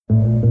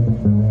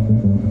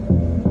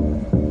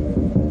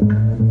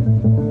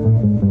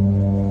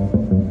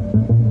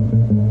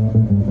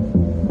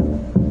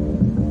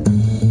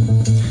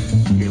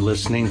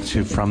listening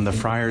to From the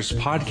Friars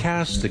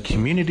podcast, the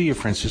community of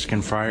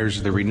Franciscan Friars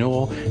of the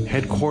Renewal,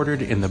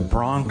 headquartered in the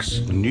Bronx,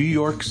 New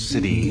York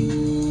City.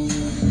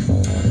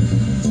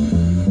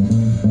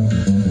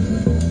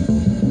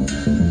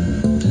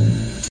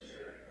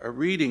 A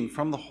reading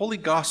from the Holy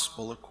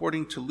Gospel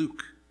according to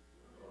Luke.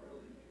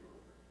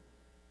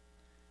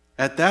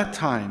 At that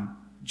time,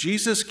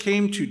 Jesus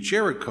came to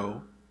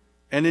Jericho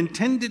and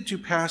intended to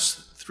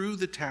pass through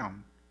the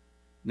town.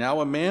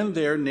 Now a man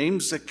there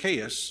named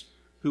Zacchaeus,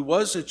 who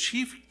was a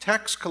chief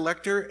tax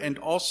collector and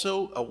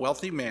also a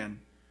wealthy man,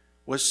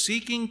 was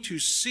seeking to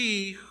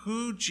see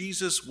who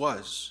Jesus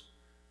was.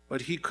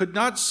 But he could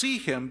not see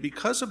him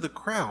because of the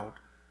crowd,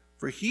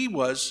 for he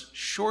was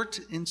short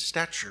in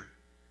stature.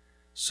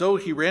 So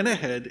he ran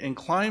ahead and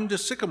climbed a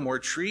sycamore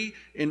tree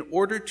in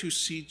order to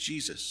see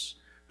Jesus,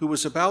 who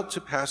was about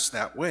to pass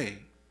that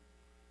way.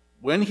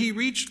 When he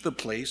reached the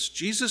place,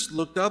 Jesus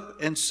looked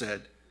up and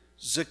said,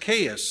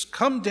 "Zacchaeus,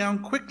 come down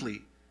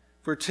quickly,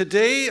 for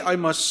today I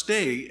must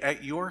stay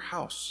at your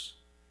house."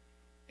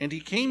 And he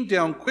came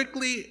down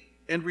quickly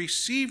and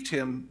received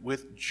him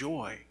with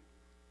joy.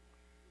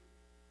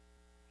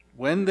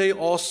 When they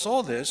all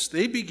saw this,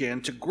 they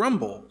began to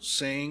grumble,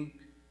 saying,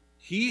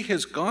 "He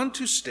has gone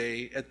to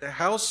stay at the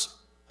house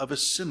of a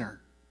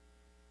sinner."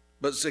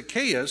 But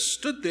Zacchaeus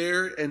stood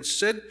there and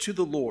said to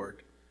the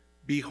Lord,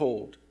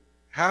 "Behold,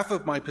 half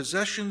of my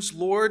possessions,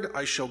 Lord,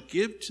 I shall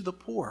give to the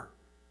poor.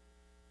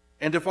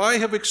 And if I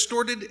have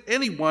extorted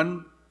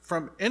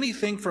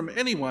anything from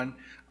anyone,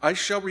 I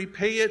shall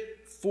repay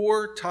it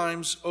 4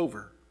 times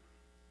over."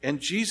 And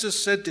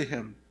Jesus said to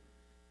him,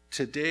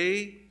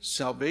 "Today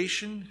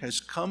salvation has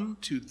come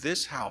to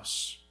this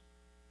house,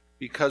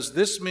 because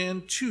this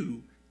man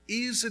too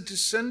is a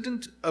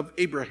descendant of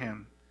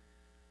Abraham.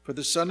 For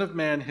the Son of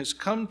Man has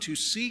come to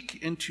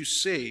seek and to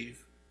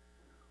save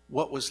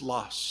what was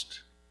lost."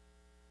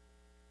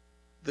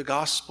 The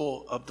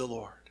Gospel of the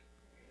Lord.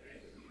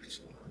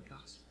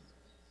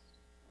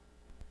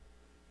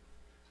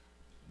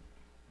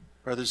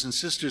 Brothers and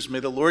sisters, may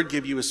the Lord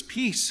give you his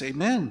peace.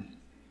 Amen.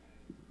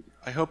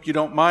 I hope you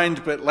don't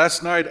mind, but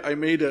last night I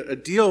made a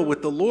deal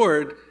with the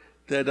Lord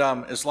that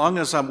as long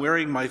as I'm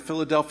wearing my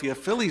Philadelphia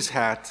Phillies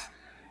hat,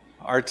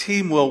 our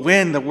team will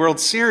win the World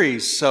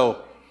Series.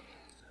 So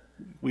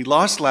we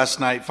lost last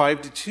night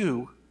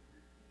 5-2,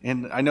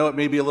 and I know it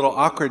may be a little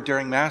awkward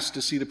during Mass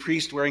to see the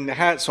priest wearing the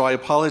hat, so I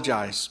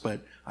apologize,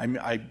 but I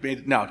made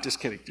it. No, just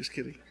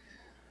kidding.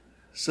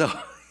 So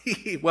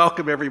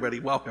welcome everybody,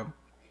 welcome.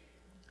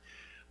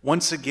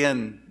 Once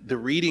again, the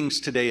readings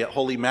today at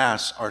Holy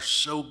Mass are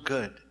so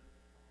good,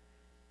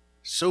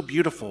 so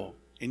beautiful.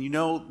 And you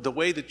know, the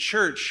way the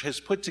church has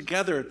put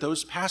together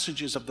those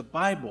passages of the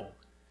Bible,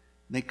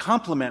 they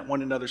complement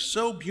one another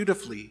so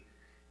beautifully.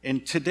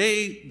 And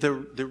today,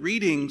 the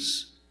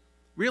readings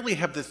really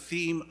have the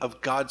theme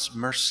of God's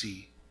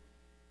mercy.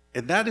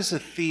 And that is a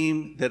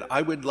theme that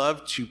I would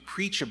love to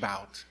preach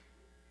about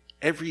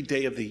every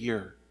day of the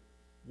year.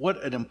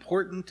 What an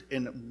important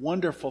and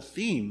wonderful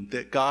theme,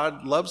 that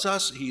God loves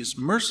us, he is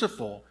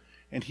merciful,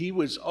 and he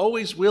was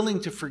always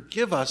willing to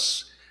forgive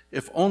us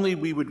if only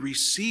we would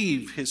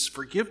receive his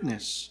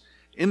forgiveness.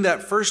 In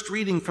that first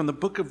reading from the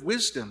Book of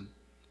Wisdom,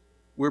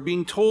 we're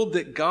being told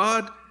that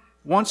God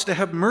wants to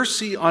have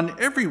mercy on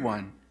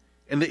everyone,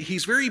 and that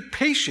he's very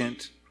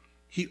patient.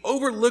 He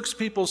overlooks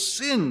people's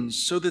sins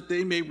so that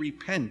they may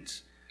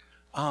repent.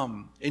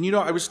 And you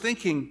know, I was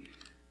thinking,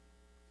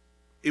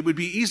 it would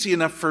be easy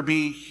enough for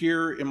me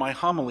here in my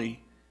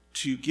homily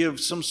to give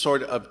some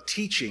sort of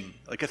teaching,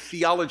 like a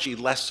theology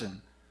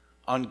lesson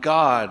on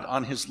God,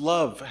 on his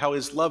love, how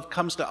his love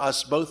comes to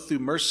us both through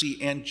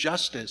mercy and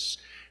justice,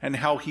 and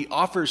how he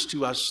offers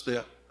to us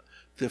the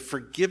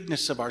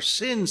forgiveness of our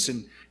sins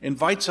and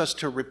invites us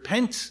to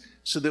repent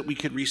so that we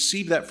could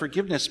receive that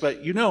forgiveness.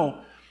 But you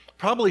know,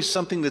 probably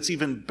something that's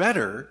even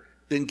better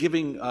than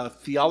giving a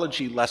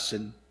theology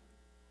lesson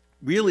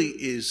really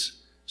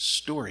is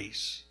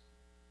stories.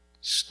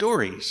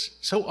 Stories.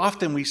 So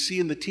often we see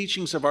in the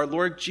teachings of our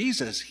Lord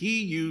Jesus,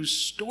 he used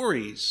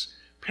stories,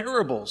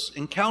 parables,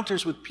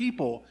 encounters with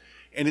people,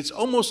 and it's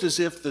almost as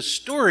if the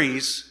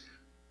stories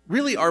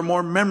really are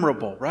more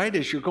memorable, right?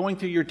 As you're going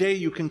through your day,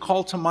 you can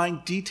call to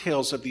mind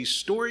details of these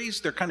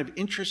stories. They're kind of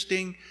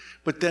interesting,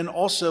 but then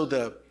also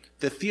the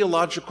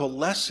theological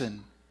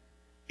lesson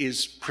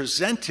is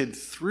presented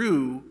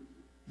through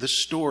the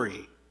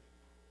story.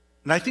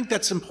 And I think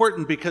that's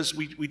important because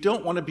we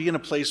don't want to be in a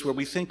place where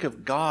we think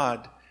of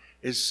God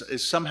is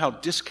somehow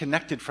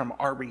disconnected from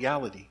our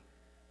reality,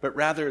 but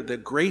rather the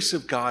grace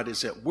of God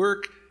is at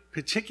work,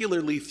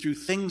 particularly through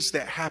things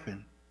that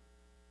happen.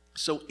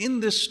 So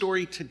in this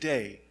story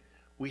today,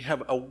 we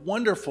have a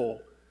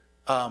wonderful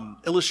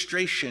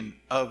illustration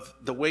of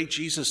the way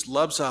Jesus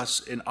loves us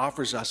and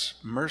offers us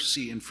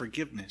mercy and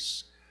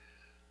forgiveness.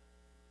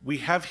 We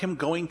have him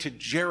going to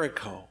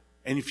Jericho.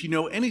 And if you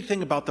know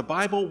anything about the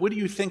Bible, what do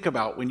you think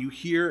about when you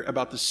hear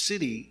about the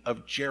city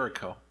of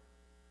Jericho?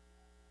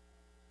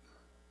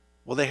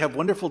 Well, they have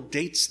wonderful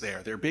dates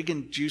there. They're big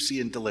and juicy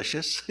and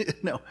delicious.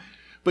 No,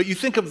 but you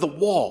think of the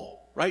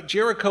wall. right?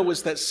 Jericho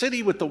was that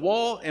city with the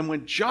wall, and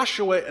when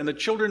Joshua and the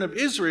children of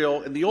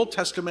Israel in the Old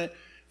Testament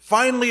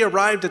finally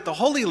arrived at the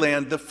Holy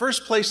Land, the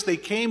first place they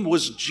came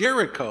was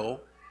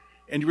Jericho.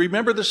 And you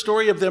remember the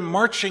story of them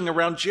marching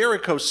around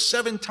Jericho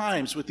 7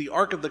 times with the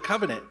Ark of the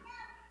Covenant.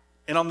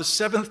 And on the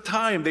 7th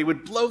time, they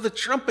would blow the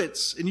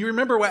trumpets. And you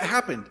remember what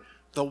happened?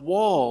 The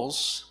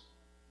walls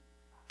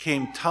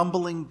came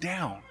tumbling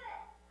down.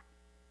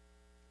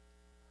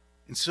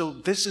 And so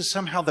this is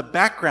somehow the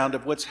background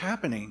of what's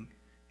happening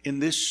in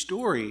this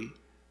story.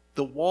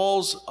 The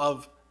walls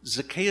of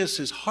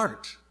Zacchaeus'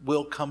 heart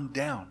will come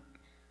down.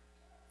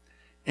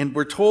 And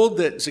we're told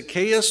that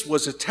Zacchaeus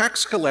was a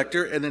tax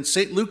collector, and then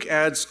St. Luke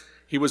adds,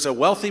 he was a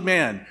wealthy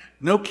man.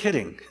 No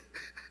kidding.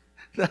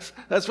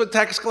 That's what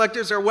tax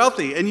collectors are,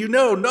 wealthy. And you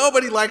know,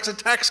 nobody likes a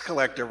tax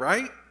collector,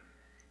 right?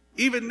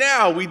 Even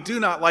now, we do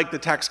not like the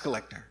tax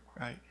collector,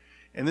 right?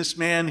 And this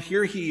man,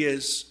 here he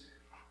is,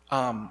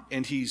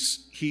 and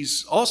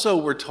he's also,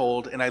 we're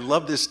told, and I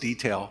love this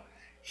detail,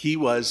 he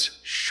was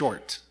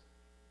short.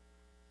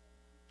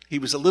 He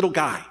was a little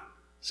guy.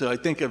 So I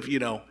think of,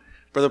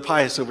 Brother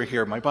Pius over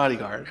here, my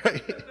bodyguard,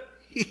 right?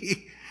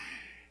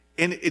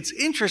 And it's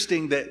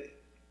interesting that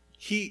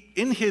he,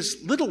 in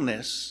his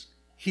littleness,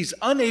 he's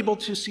unable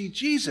to see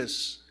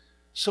Jesus.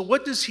 So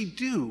what does he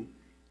do?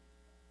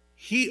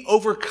 He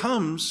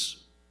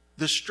overcomes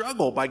the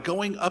struggle by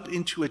going up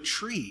into a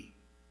tree.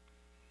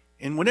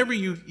 And whenever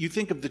you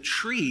think of the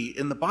tree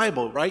in the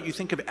Bible, right, you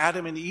think of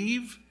Adam and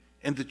Eve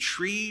and the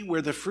tree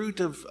where the fruit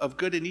of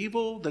good and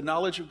evil, the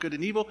knowledge of good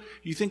and evil,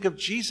 you think of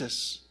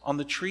Jesus on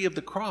the tree of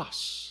the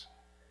cross.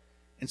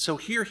 And so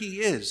here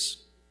he is.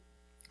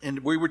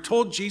 And we were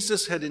told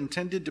Jesus had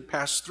intended to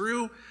pass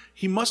through.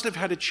 He must have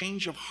had a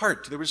change of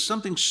heart. There was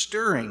something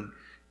stirring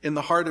in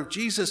the heart of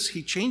Jesus.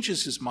 He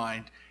changes his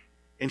mind.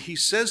 And he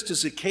says to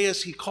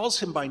Zacchaeus, he calls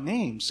him by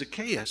name,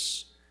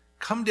 Zacchaeus,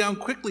 come down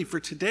quickly, for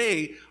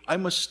today I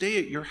must stay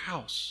at your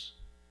house.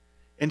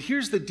 And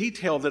here's the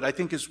detail that I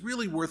think is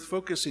really worth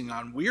focusing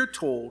on. We're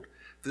told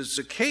that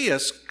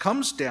Zacchaeus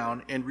comes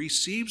down and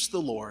receives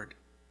the Lord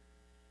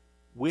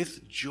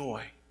with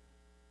joy.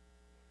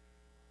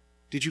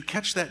 Did you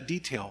catch that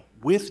detail?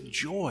 With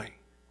joy.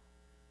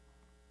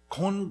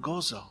 Con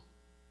gozo.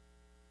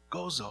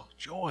 Gozo,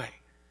 joy.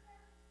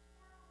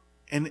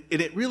 And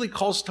it really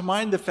calls to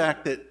mind the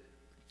fact that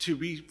to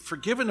be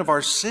forgiven of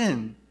our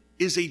sin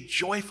is a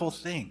joyful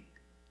thing.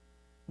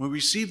 When we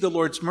receive the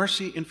Lord's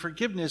mercy and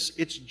forgiveness,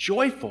 it's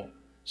joyful.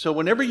 So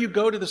whenever you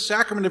go to the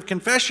sacrament of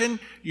confession,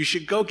 you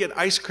should go get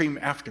ice cream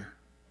after.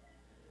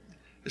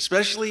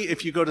 Especially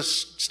if you go to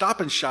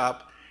Stop and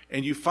Shop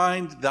and you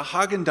find the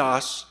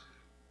Haagen-Dazs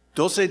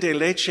Dulce de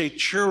Leche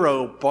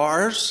churro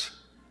bars.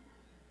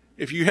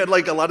 If you had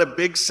like a lot of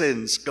big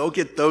sins, go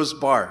get those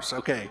bars.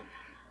 Okay.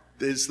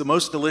 It's the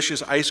most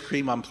delicious ice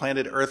cream on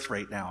planet Earth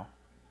right now.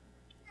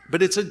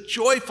 But it's a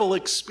joyful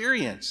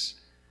experience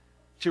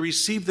to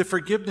receive the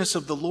forgiveness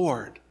of the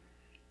Lord.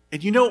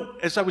 And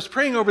as I was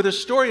praying over the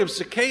story of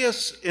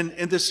Zacchaeus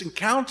in this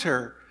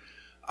encounter,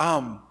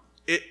 I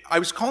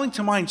was calling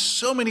to mind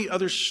so many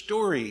other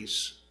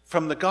stories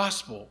from the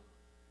gospel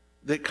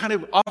that kind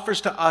of offers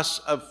to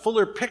us a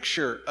fuller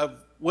picture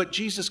of what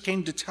Jesus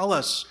came to tell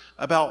us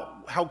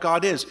about how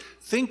God is.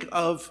 Think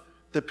of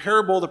the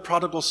parable of the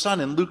prodigal son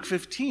in Luke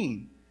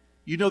 15.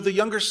 The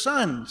younger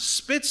son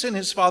spits in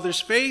his father's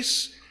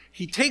face.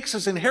 He takes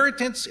his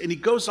inheritance and he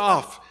goes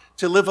off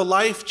to live a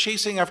life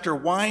chasing after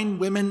wine,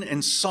 women,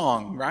 and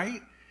song,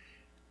 right?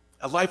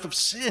 A life of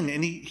sin.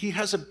 And he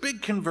has a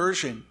big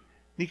conversion. And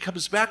he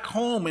comes back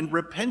home in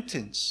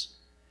repentance.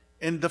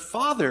 And the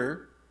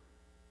father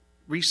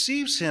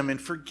receives him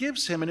and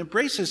forgives him and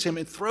embraces him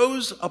and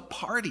throws a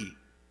party.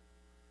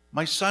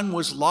 My son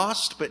was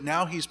lost, but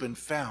now he's been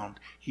found.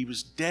 He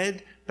was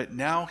dead, but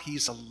now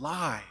he's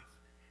alive.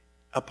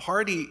 A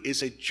party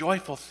is a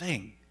joyful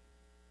thing.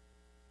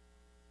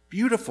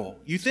 Beautiful.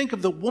 You think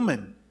of the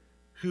woman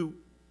who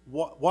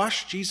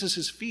washed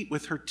Jesus' feet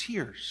with her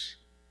tears.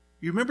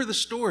 You remember the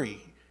story.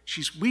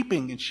 She's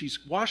weeping and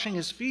she's washing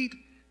his feet,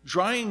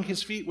 drying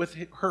his feet with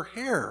her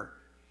hair.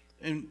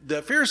 And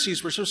the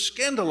Pharisees were so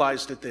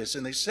scandalized at this,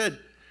 and they said,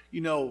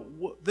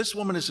 this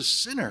woman is a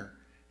sinner.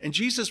 And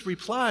Jesus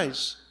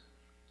replies,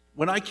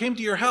 when I came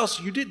to your house,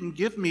 you didn't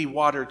give me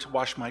water to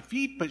wash my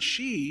feet, but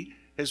she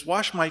has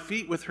washed my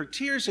feet with her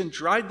tears and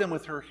dried them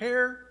with her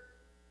hair,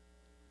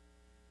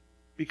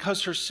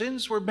 because her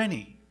sins were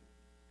many.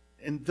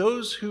 And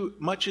those who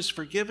much is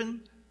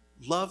forgiven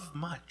love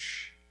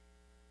much.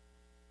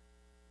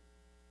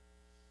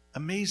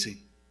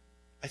 Amazing.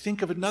 I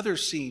think of another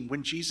scene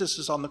when Jesus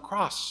is on the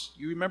cross.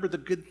 You remember the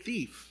good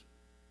thief.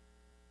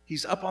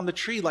 He's up on the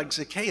tree like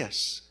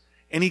Zacchaeus,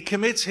 and he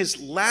commits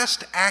his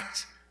last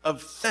act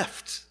of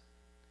theft.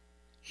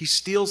 He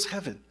steals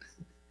heaven.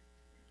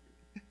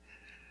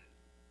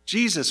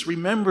 Jesus,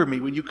 remember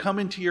me when you come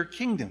into your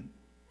kingdom.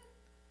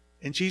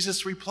 And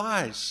Jesus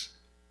replies,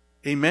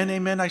 amen,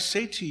 amen, I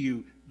say to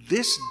you,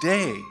 this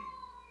day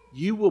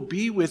you will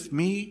be with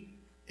me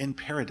in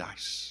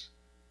paradise.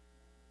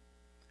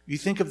 You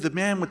think of the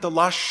man with the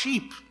lost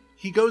sheep.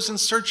 He goes in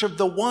search of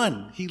the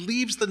one. He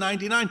leaves the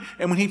 99.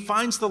 And when he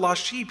finds the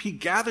lost sheep, he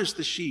gathers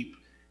the sheep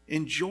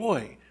in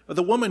joy. Or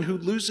the woman who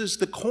loses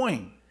the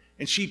coin,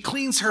 and she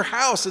cleans her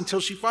house until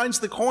she finds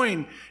the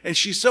coin. And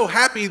she's so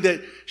happy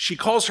that she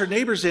calls her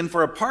neighbors in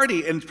for a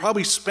party and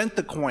probably spent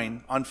the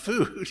coin on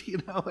food.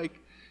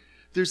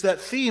 There's that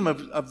theme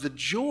of the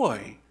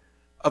joy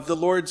of the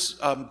Lord's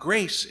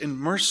grace and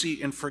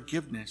mercy and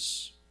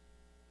forgiveness.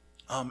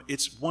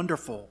 It's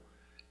wonderful.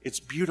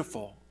 It's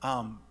beautiful.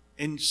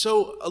 And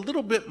so a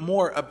little bit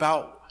more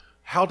about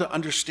how to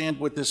understand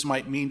what this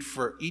might mean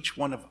for each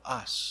one of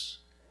us.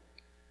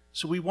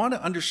 So we want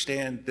to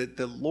understand that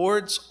the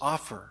Lord's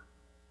offer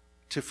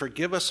to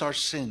forgive us our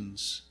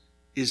sins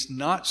is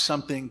not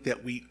something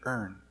that we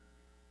earn.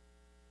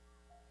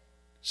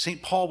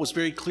 St. Paul was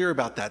very clear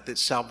about that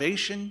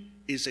salvation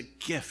is a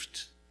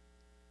gift.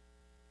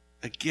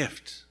 A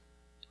gift.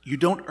 You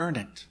don't earn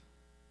it.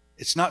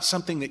 It's not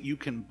something that you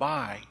can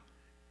buy.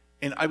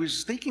 And I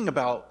was thinking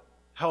about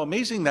how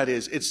amazing that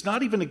is. It's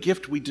not even a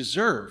gift we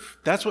deserve.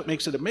 That's what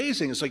makes it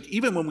amazing. It's like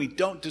even when we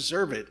don't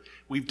deserve it,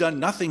 we've done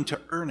nothing to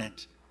earn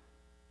it.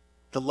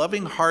 The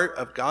loving heart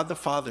of God the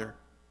Father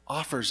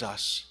offers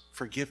us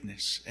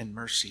forgiveness and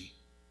mercy.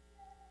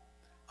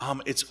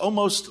 It's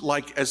almost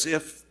like as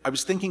if, I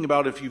was thinking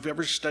about if you've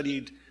ever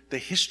studied the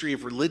history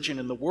of religion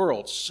in the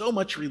world, so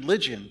much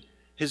religion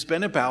has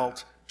been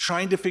about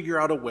trying to figure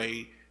out a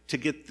way to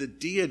get the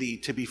deity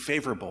to be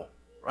favorable,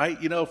 right?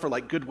 For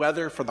like good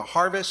weather for the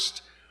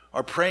harvest,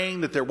 or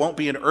praying that there won't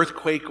be an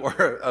earthquake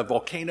or a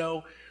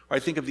volcano. Or I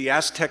think of the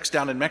Aztecs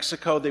down in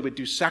Mexico, they would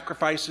do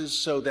sacrifices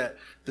so that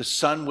the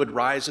sun would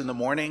rise in the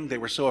morning. They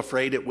were so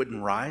afraid it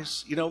wouldn't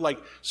rise.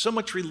 So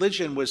much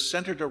religion was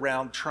centered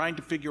around trying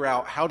to figure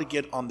out how to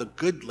get on the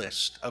good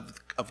list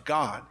of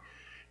God.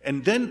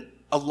 And then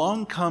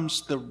along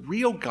comes the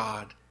real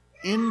God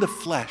in the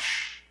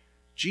flesh,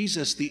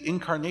 Jesus, the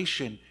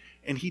incarnation,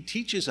 and he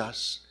teaches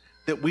us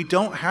that we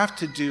don't have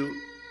to do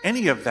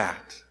any of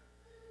that.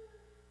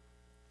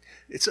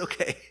 It's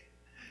okay.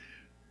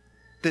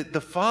 That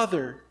the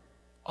Father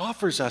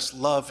offers us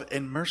love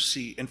and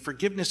mercy and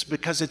forgiveness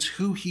because it's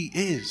who he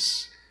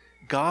is.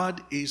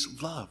 God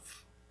is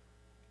love.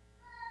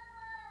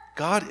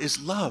 God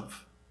is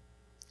love.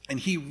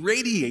 And he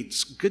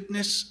radiates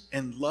goodness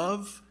and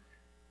love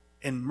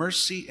and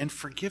mercy and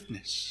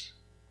forgiveness.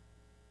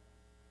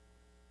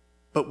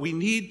 But we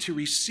need to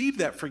receive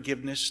that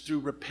forgiveness through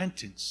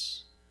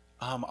repentance.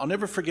 I'll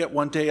never forget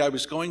one day I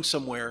was going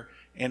somewhere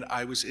and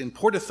I was in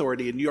Port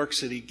Authority in New York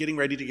City getting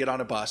ready to get on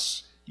a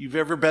bus. You've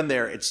ever been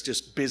there, it's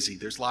just busy.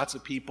 There's lots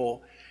of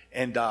people.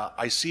 And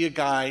I see a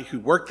guy who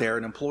worked there,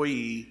 an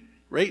employee,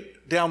 right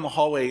down the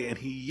hallway, and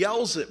he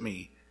yells at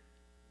me,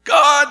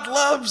 "God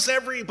loves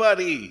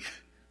everybody."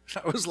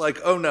 I was like,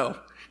 oh no,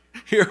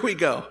 here we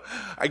go.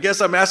 I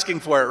guess I'm asking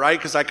for it, right?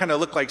 Because I kind of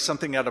look like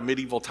something out of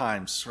medieval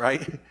times,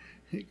 right?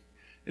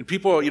 And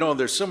people,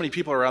 there's so many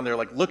people around there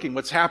like looking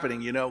what's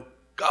happening,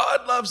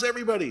 God loves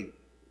everybody.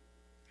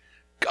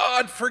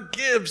 God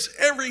forgives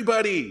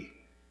everybody.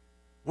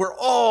 We're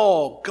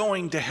all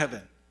going to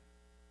heaven.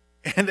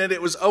 And then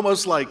it was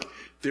almost like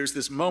there's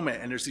this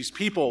moment and there's these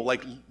people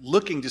like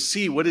looking to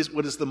see what is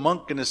the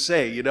monk going to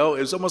say, It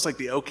was almost like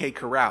the OK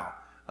Corral.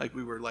 Like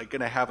we were like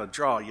going to have a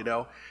draw,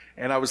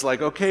 And I was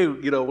like, okay,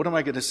 what am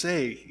I going to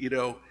say?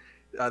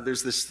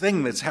 There's this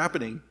thing that's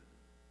happening.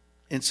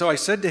 And so I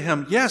said to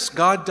him, yes,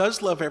 God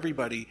does love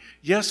everybody.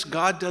 Yes,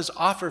 God does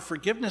offer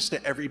forgiveness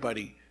to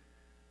everybody.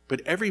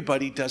 But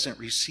everybody doesn't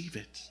receive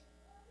it.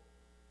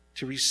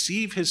 To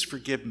receive his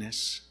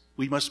forgiveness,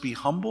 we must be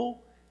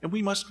humble and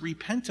we must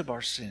repent of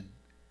our sin.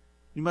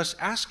 We must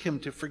ask him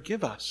to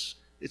forgive us.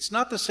 It's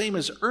not the same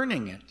as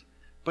earning it,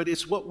 but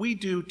it's what we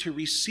do to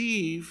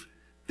receive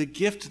the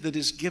gift that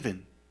is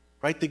given,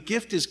 right? The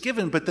gift is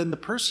given, but then the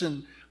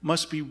person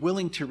must be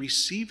willing to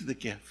receive the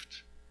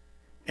gift.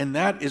 And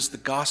that is the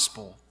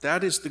gospel.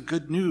 That is the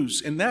good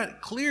news. And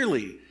that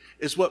clearly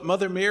is what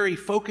Mother Mary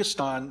focused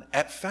on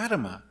at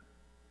Fatima.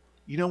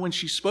 When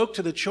she spoke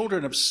to the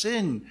children of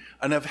sin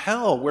and of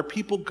hell, where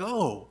people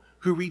go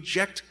who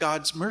reject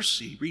God's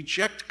mercy,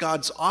 reject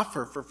God's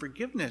offer for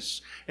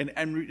forgiveness, and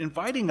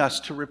inviting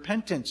us to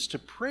repentance, to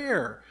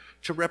prayer,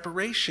 to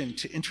reparation,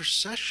 to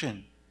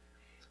intercession,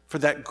 for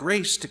that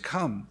grace to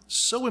come.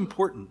 So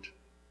important.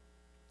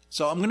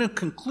 So I'm going to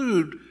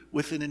conclude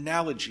with an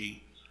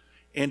analogy.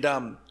 And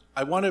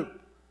I want to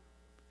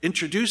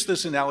introduce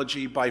this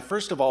analogy by,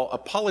 first of all,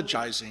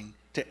 apologizing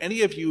to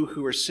any of you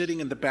who are sitting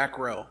in the back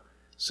row.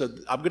 So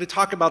I'm going to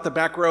talk about the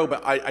back row,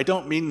 but I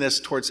don't mean this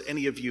towards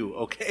any of you,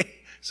 okay?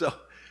 So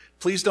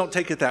please don't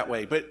take it that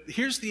way. But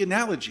here's the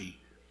analogy.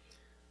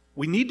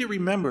 We need to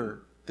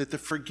remember that the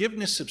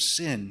forgiveness of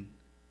sin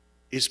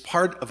is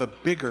part of a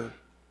bigger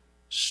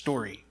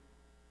story.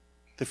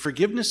 The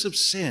forgiveness of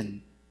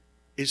sin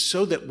is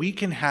so that we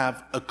can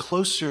have a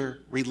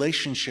closer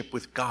relationship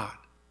with God.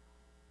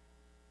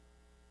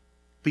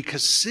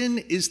 Because sin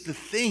is the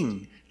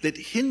thing that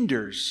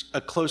hinders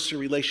a closer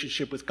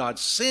relationship with God.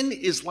 Sin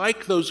is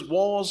like those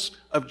walls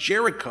of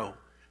Jericho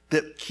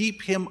that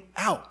keep him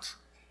out.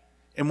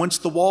 And once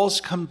the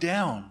walls come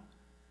down,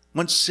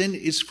 Once sin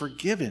is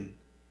forgiven,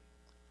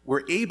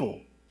 we're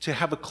able to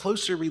have a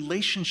closer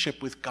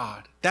relationship with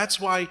God. That's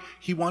why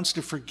he wants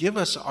to forgive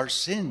us our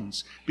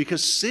sins,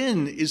 because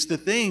sin is the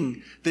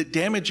thing that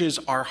damages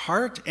our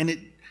heart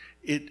and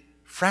it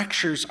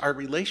fractures our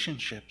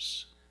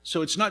relationships.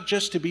 So it's not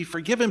just to be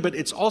forgiven, but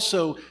it's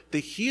also the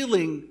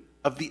healing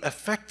of the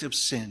effect of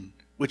sin,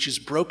 which is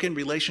broken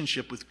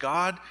relationship with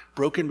God,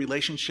 broken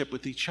relationship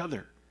with each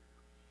other.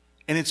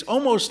 And it's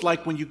almost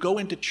like when you go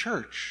into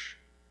church,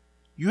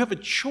 you have a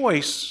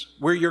choice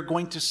where you're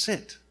going to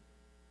sit,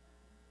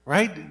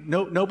 right?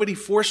 Nobody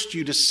forced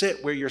you to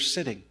sit where you're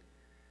sitting.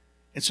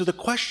 And so the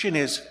question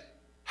is,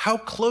 how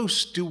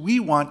close do we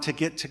want to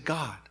get to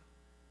God?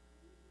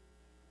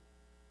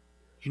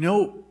 You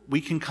know,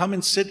 we can come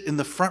and sit in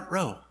the front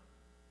row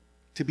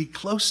to be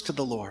close to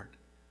the Lord,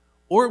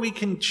 or we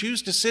can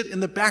choose to sit in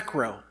the back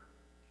row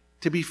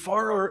to be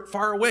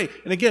far away.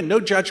 And again,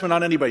 no judgment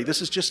on anybody.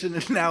 This is just an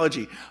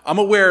analogy. I'm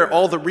aware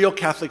all the real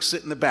Catholics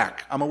sit in the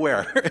back. I'm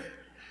aware.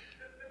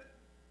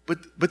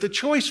 But the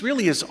choice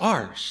really is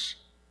ours.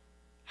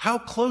 How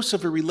close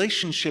of a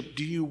relationship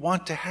do you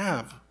want to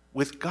have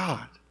with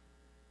God?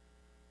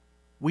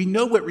 We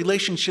know what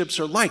relationships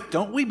are like,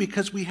 don't we?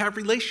 Because we have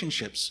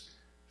relationships.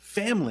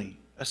 Family,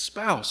 a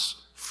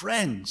spouse,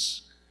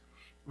 friends.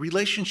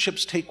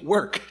 Relationships take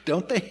work,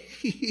 don't they?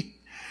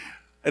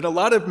 And a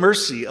lot of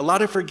mercy, a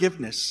lot of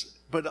forgiveness,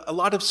 but a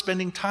lot of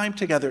spending time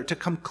together to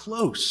come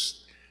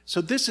close.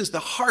 So this is the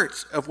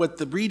heart of what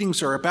the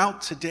readings are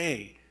about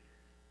today,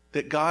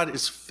 that God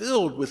is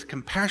filled with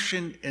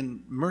compassion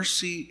and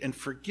mercy and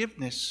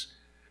forgiveness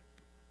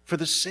for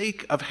the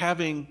sake of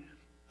having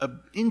an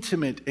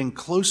intimate and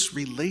close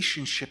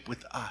relationship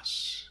with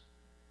us.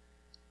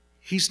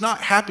 He's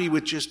not happy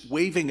with just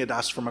waving at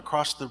us from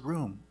across the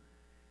room.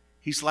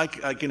 He's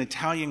like an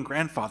Italian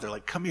grandfather,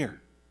 like, come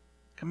here,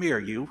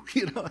 you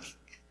know,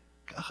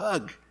 a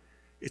hug.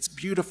 It's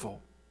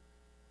beautiful.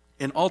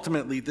 And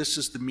ultimately, this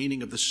is the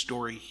meaning of the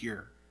story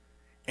here.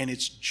 And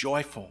it's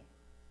joyful.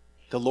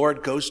 The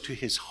Lord goes to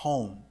his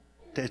home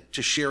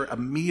to share a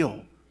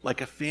meal, like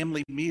a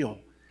family meal,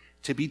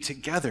 to be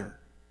together,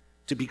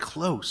 to be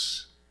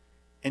close,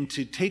 and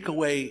to take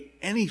away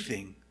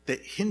anything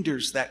that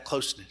hinders that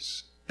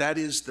closeness. That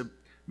is the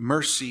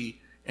mercy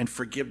and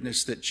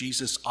forgiveness that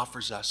Jesus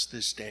offers us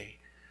this day.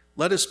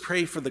 Let us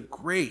pray for the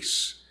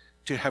grace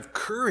to have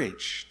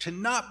courage, to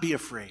not be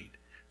afraid,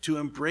 to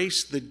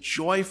embrace the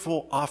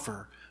joyful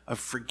offer of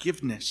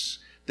forgiveness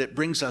that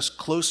brings us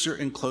closer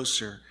and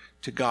closer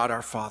to God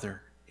our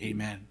Father.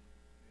 Amen.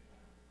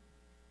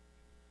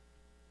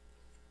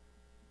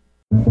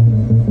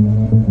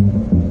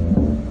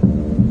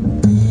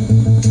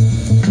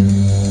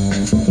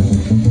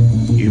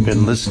 You've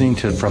been listening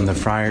to From the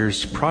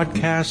Friars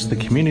podcast, the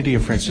community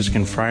of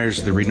Franciscan Friars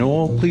of the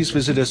Renewal. Please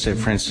visit us at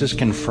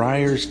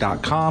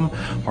franciscanfriars.com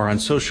or on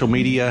social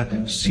media,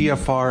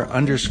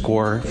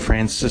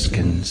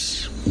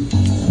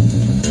 CFR_Franciscans.